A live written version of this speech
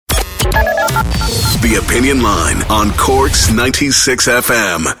The Opinion Line on Cork's 96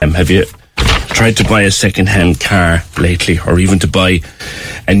 FM. Have you tried to buy a second-hand car lately, or even to buy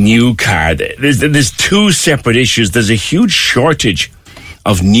a new car? There's two separate issues. There's a huge shortage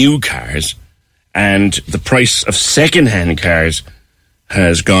of new cars, and the price of second-hand cars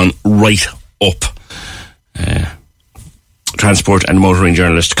has gone right up. Transport and motoring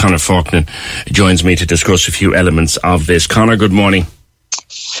journalist Conor Faulkner joins me to discuss a few elements of this. Conor, good morning.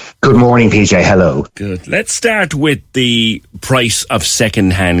 Good morning, PJ. Hello. Good. Let's start with the price of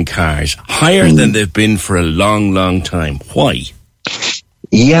second-hand cars. Higher than they've been for a long, long time. Why?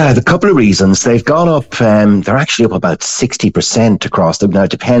 Yeah, a couple of reasons. They've gone up, they're actually up about 60% across them. Now,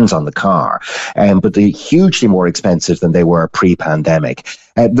 it depends on the car, but they're hugely more expensive than they were pre-pandemic.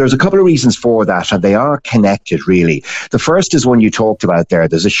 There's a couple of reasons for that, and they are connected, really. The first is one you talked about there.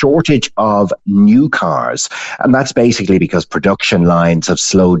 There's a shortage of new cars, and that's basically because production lines have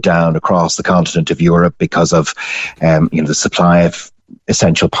slowed down across the continent of Europe because of, the supply of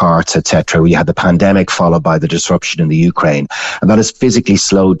essential parts, etc. We had the pandemic followed by the disruption in the Ukraine, and that has physically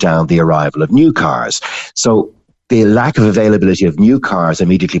slowed down the arrival of new cars. So the lack of availability of new cars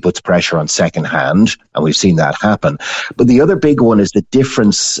immediately puts pressure on second-hand, and we've seen that happen. But the other big one is the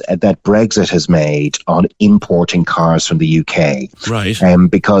difference that Brexit has made on importing cars from the UK. Right.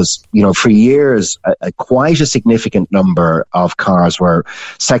 Because, for years, quite a significant number of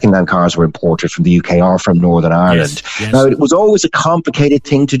second-hand cars were imported from the UK or from Northern Ireland. Yes. Now, it was always a complicated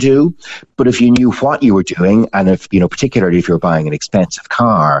thing to do, but if you knew what you were doing, and if, particularly if you were buying an expensive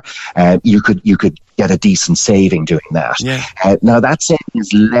car, you could get a decent saving doing that. Yeah. Now, that saving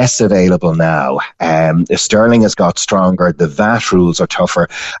is less available now. Sterling has got stronger. The VAT rules are tougher.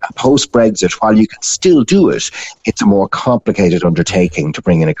 And post-Brexit, while you can still do it, it's a more complicated undertaking to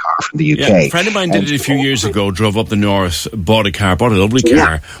bring in a car from the UK. Yeah, a friend of mine did it a few years ago, drove up the north, bought a lovely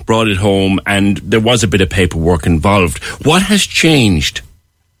car, brought it home, and there was a bit of paperwork involved. What has changed?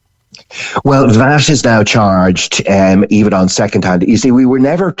 Well, VAT is now charged even on second-hand. You see, we were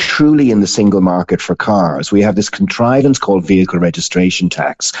never truly in the single market for cars. We have this contrivance called vehicle registration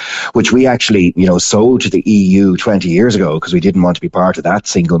tax, which we actually, sold to the EU 20 years ago because we didn't want to be part of that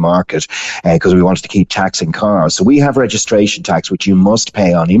single market because we wanted to keep taxing cars. So we have registration tax, which you must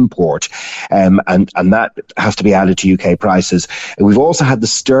pay on import, and that has to be added to UK prices. And we've also had the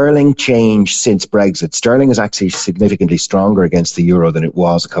sterling change since Brexit. Sterling is actually significantly stronger against the euro than it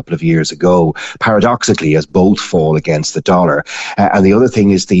was a couple of years ago, paradoxically, as both fall against the dollar. And the other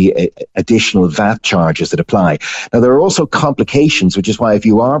thing is the additional VAT charges that apply. Now, there are also complications, which is why if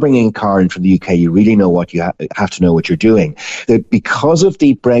you are bringing a car in from the UK, you really know what you have to know what you're doing. That because of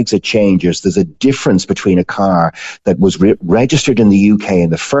the Brexit changes, there's a difference between a car that was registered in the UK in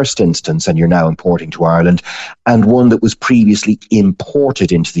the first instance and you're now importing to Ireland, and one that was previously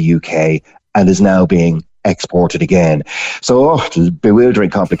imported into the UK and is now being exported again. So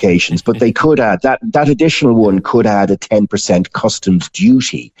bewildering complications, but they could add that additional one could add a 10% customs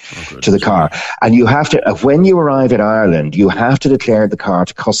duty to the car. And you have to, when you arrive in Ireland, you have to declare the car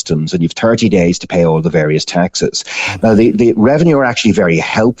to customs, and you've 30 days to pay all the various taxes. Now, the revenue are actually very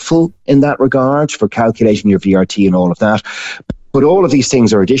helpful in that regard for calculating your VRT and all of that. But all of these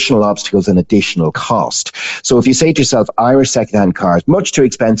things are additional obstacles and additional cost. So if you say to yourself, Irish second-hand cars, much too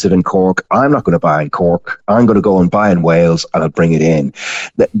expensive in Cork, I'm not going to buy in Cork, I'm going to go and buy in Wales and I'll bring it in.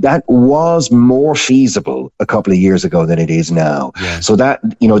 That was more feasible a couple of years ago than it is now. Yeah. So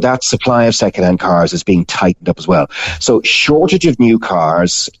that supply of second-hand cars is being tightened up as well. So shortage of new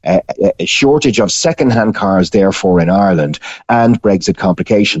cars, a shortage of second-hand cars, therefore, in Ireland, and Brexit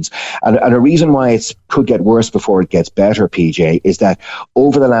complications. And a reason why it could get worse before it gets better, PJ, is that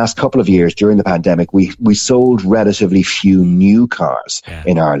over the last couple of years during the pandemic, we sold relatively few new cars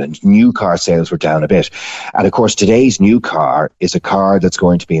in Ireland. New car sales were down a bit. And of course, today's new car is a car that's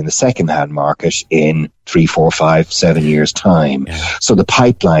going to be in the second-hand market in 3, 4, 5, 7 years' time. Yeah. So the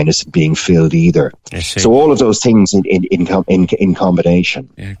pipeline isn't being filled either. So all of those things in combination.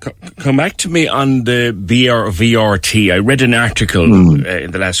 Yeah. Come back to me on the VRT. I read an article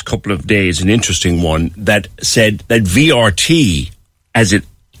in the last couple of days, an interesting one, that said that VRT, as it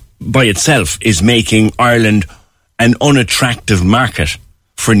by itself, is making Ireland an unattractive market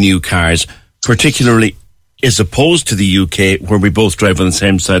for new cars, particularly as opposed to the UK, where we both drive on the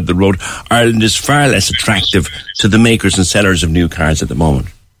same side of the road. Ireland is far less attractive to the makers and sellers of new cars at the moment.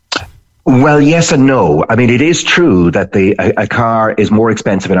 Well, yes and no. I mean, it is true that a car is more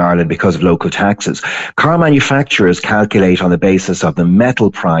expensive in Ireland because of local taxes. Car manufacturers calculate on the basis of the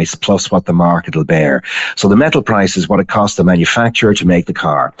metal price plus what the market will bear. So the metal price is what it costs the manufacturer to make the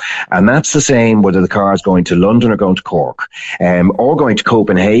car. And that's the same whether the car is going to London or going to Cork, or going to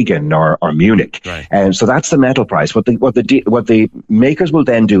Copenhagen or Munich. Right. So that's the metal price. What the makers will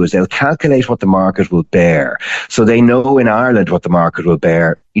then do is they'll calculate what the market will bear. So they know in Ireland what the market will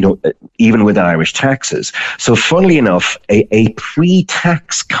bear, even with Irish taxes. So funnily enough, a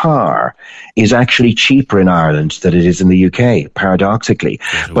pre-tax car is actually cheaper in Ireland than it is in the UK, paradoxically.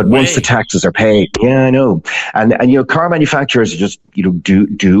 But once the taxes are paid, yeah, I know. And car manufacturers just,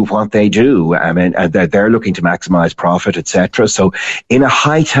 do what they do. I mean, they're looking to maximize profit, etc. So in a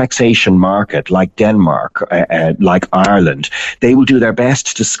high taxation market like Denmark, like Ireland, they will do their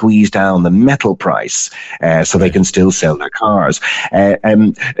best to squeeze down the metal price, so they can still sell their cars.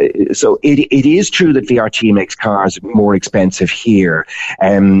 So it is true that VRT makes cars more expensive here.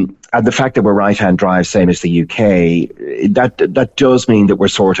 And the fact that we're right-hand drive, same as the UK, that does mean that we're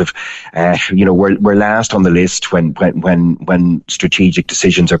sort of, we're last on the list when strategic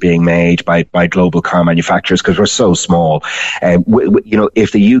decisions are being made by global car manufacturers because we're so small.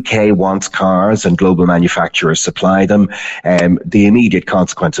 If the UK wants cars and global manufacturers supply them, the immediate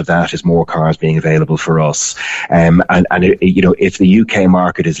consequence of that is more cars being available for us. If the UK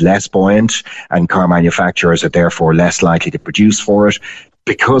market is less buoyant and car manufacturers are therefore less likely to produce for it,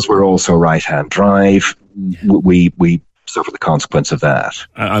 because we're also right-hand drive, we suffer the consequence of that.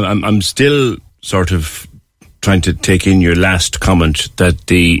 I'm still sort of trying to take in your last comment that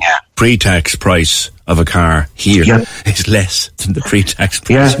the pre-tax price of a car here is less than the pre-tax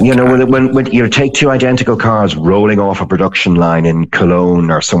price. Yeah, when you take two identical cars rolling off a production line in Cologne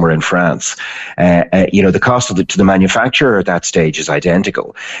or somewhere in France, the cost to the manufacturer at that stage is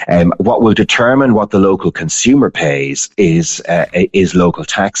identical. What will determine what the local consumer pays is local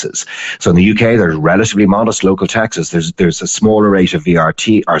taxes. So in the UK, there's relatively modest local taxes. There's a smaller rate of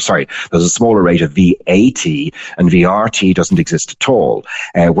there's a smaller rate of VAT, and VRT doesn't exist at all.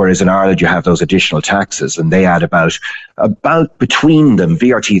 Whereas in Ireland, you have those additional taxes, and they add about between them,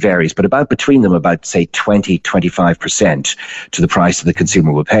 VRT varies, but between them, say 20-25% to the price that the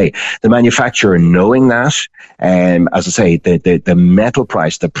consumer will pay. The manufacturer, knowing that, as I say, the metal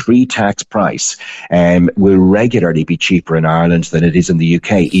price, the pre-tax price, will regularly be cheaper in Ireland than it is in the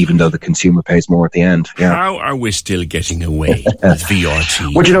UK, even though the consumer pays more at the end. Yeah. How are we still getting away with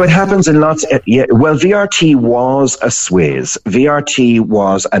VRT? Well, it happens in lots. VRT was a Swiss. VRT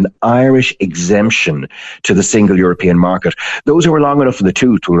was an Irish exemption to the single European market. Those who were long enough in the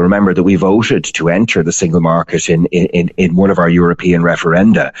tooth will remember that we voted to enter the single market in one of our European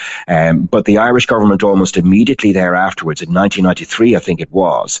referenda. But the Irish government almost immediately thereafterwards, in 1993, I think it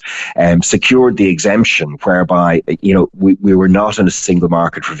was, secured the exemption whereby, we were not in a single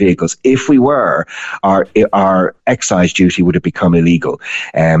market for vehicles. If we were, our excise duty would have become illegal.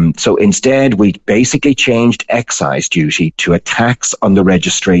 So instead, we basically changed excise duty to a tax on the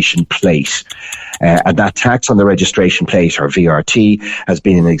registration plate. And that tax on the registration plate, or VRT, has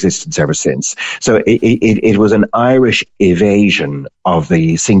been in existence ever since. So it was an Irish evasion of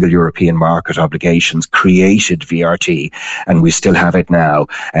the single European market obligations, created VRT, and we still have it now.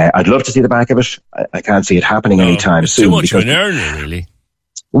 I'd love to see the back of it. I can't see it happening anytime soon. Too much of an earner, really.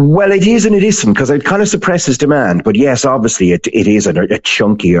 Well, it is and it isn't, because it kind of suppresses demand. But yes, obviously, it is a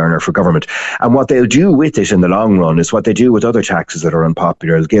chunky earner for government. And what they'll do with it in the long run is what they do with other taxes that are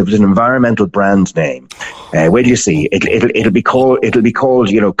unpopular. They'll give it an environmental brand name. Where do you see? It'll be called,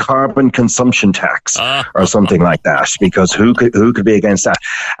 carbon consumption tax or something like that, because who could be against that?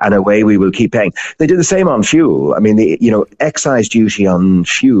 And away we will keep paying. They do the same on fuel. I mean, excise duty on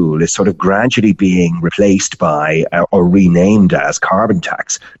fuel is sort of gradually being replaced by or renamed as carbon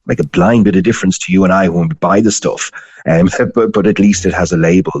tax. Make a blind bit of difference to you and I when we buy the stuff. But at least it has a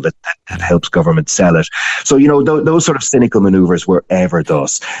label that helps government sell it. So, those sort of cynical maneuvers were ever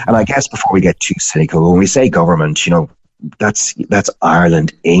thus. And I guess before we get too cynical, when we say government, that's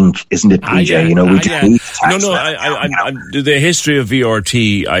Ireland Inc., isn't it, PJ? We just need tax. The history of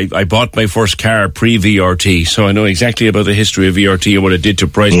VRT, I bought my first car pre-VRT, so I know exactly about the history of VRT and what it did to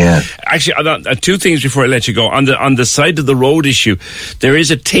price. Yeah. Actually, two things before I let you go. On the side of the road issue, there is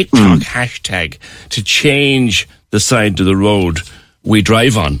a TikTok hashtag to change the side of the road we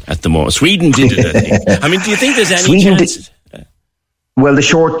drive on at the moment. Sweden did it, I think. I mean, do you think there's any chance? Well, the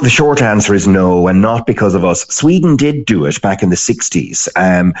short answer is no, and not because of us. Sweden did do it back in the 60s.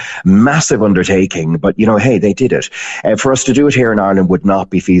 Massive undertaking, but hey, they did it. For us to do it here in Ireland would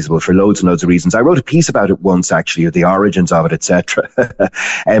not be feasible for loads and loads of reasons. I wrote a piece about it once, actually, of the origins of it, etc.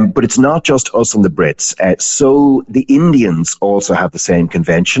 But it's not just us and the Brits. So the Indians also have the same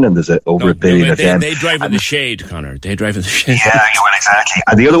convention, and there's over a billion of them. They drive in the shade, Conor. They drive in the shade. Yeah, well, exactly.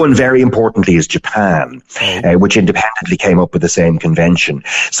 And the other one, very importantly, is Japan, which independently came up with the same convention.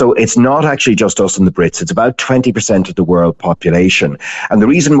 So it's not actually just us and the Brits. It's about 20% of the world population. And the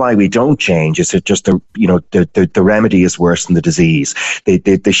reason why we don't change is that just the remedy is worse than the disease.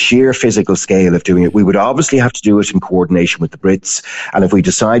 The sheer physical scale of doing it, we would obviously have to do it in coordination with the Brits. And if we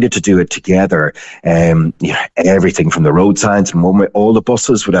decided to do it together, everything from the road signs and one way, all the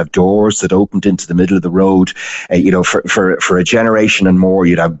buses would have doors that opened into the middle of the road. For a generation and more,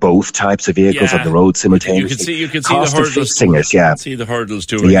 you'd have both types of vehicles on the road simultaneously. You can see the hurdles. See the hurdles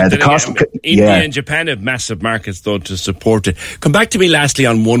too. Yeah, the cost. India and Japan have massive markets though to support it. Come back to me lastly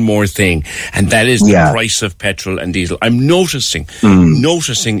on one more thing, and that is the price of petrol and diesel. I'm noticing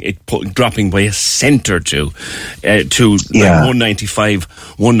it dropping by a cent or two to like 195,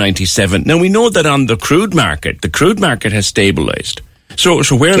 197. Now we know that on the crude market has stabilised. So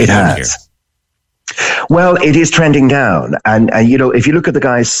where are we going here? Well, it is trending down. And if you look at the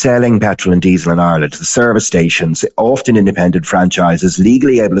guys selling petrol and diesel in Ireland, the service stations, often independent franchises,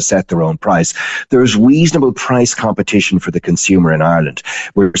 legally able to set their own price, there's reasonable price competition for the consumer in Ireland.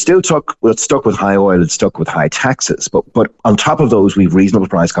 We're still stuck with high oil and stuck with high taxes. But on top of those, we've reasonable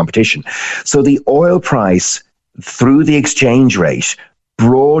price competition. So the oil price through the exchange rate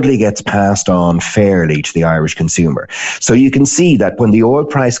broadly gets passed on fairly to the Irish consumer. So you can see that when the oil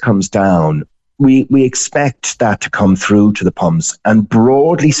price comes down, we expect that to come through to the pumps, and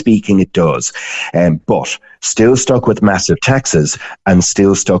broadly speaking, it does. But still stuck with massive taxes and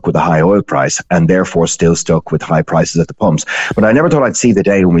still stuck with a high oil price, and therefore still stuck with high prices at the pumps. But I never thought I'd see the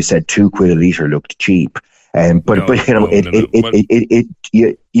day when we said £2 a litre looked cheap. To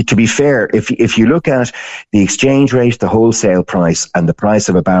be fair, if you look at the exchange rate, the wholesale price, and the price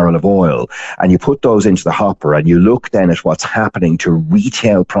of a barrel of oil, and you put those into the hopper, and you look then at what's happening to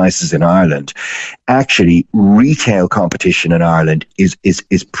retail prices in Ireland, actually retail competition in Ireland is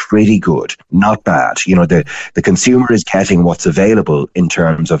pretty good, not bad. The consumer is getting what's available in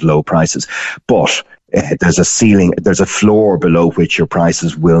terms of low prices, but there's a ceiling, there's a floor below which your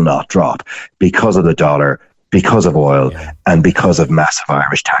prices will not drop because of the dollar, because of oil, and because of massive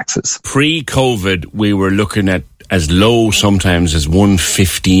Irish taxes. Pre-COVID, we were looking at as low sometimes as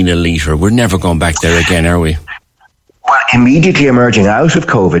 $1.15 a litre. We're never going back there again, are we? Well, immediately emerging out of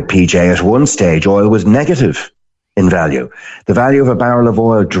COVID, PJ, at one stage, oil was negative in value. The value of a barrel of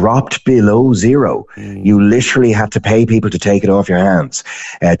oil dropped below zero. You literally had to pay people to take it off your hands.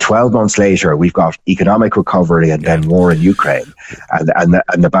 12 months later, we've got economic recovery and then war in Ukraine, and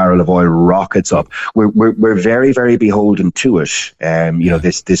the barrel of oil rockets up. We're very, very beholden to it.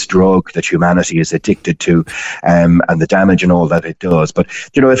 This drug that humanity is addicted to, and the damage and all that it does. But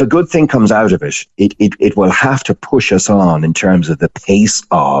if a good thing comes out of it, it will have to push us on in terms of the pace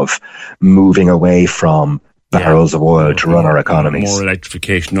of moving away from barrels of oil to run our economies. More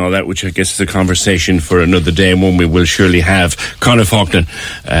electrification, all that, which I guess is a conversation for another day, and one we will surely have. Conor Faulkner,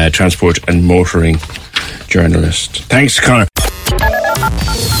 transport and motoring journalist. Thanks, Conor.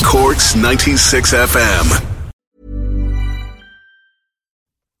 Cork's 96 FM.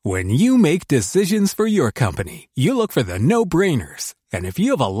 When you make decisions for your company, you look for the no-brainers. And if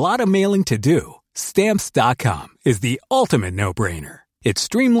you have a lot of mailing to do, Stamps.com is the ultimate no-brainer. It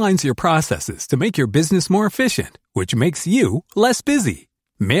streamlines your processes to make your business more efficient, which makes you less busy.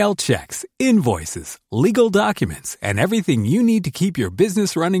 Mail checks, invoices, legal documents, and everything you need to keep your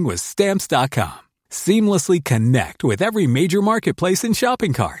business running with Stamps.com. Seamlessly connect with every major marketplace and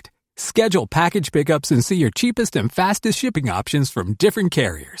shopping cart. Schedule package pickups and see your cheapest and fastest shipping options from different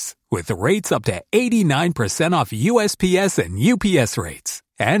carriers, with rates up to 89% off USPS and UPS rates.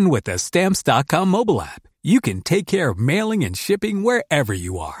 And with the Stamps.com mobile app, you can take care of mailing and shipping wherever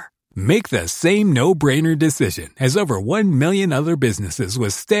you are. Make the same no-brainer decision as over 1 million other businesses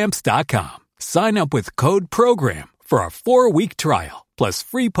with Stamps.com. Sign up with code PROGRAM for a 4-week trial, plus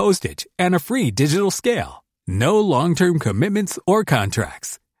free postage and a free digital scale. No long-term commitments or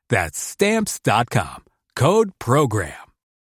contracts. That's Stamps.com. Code PROGRAM.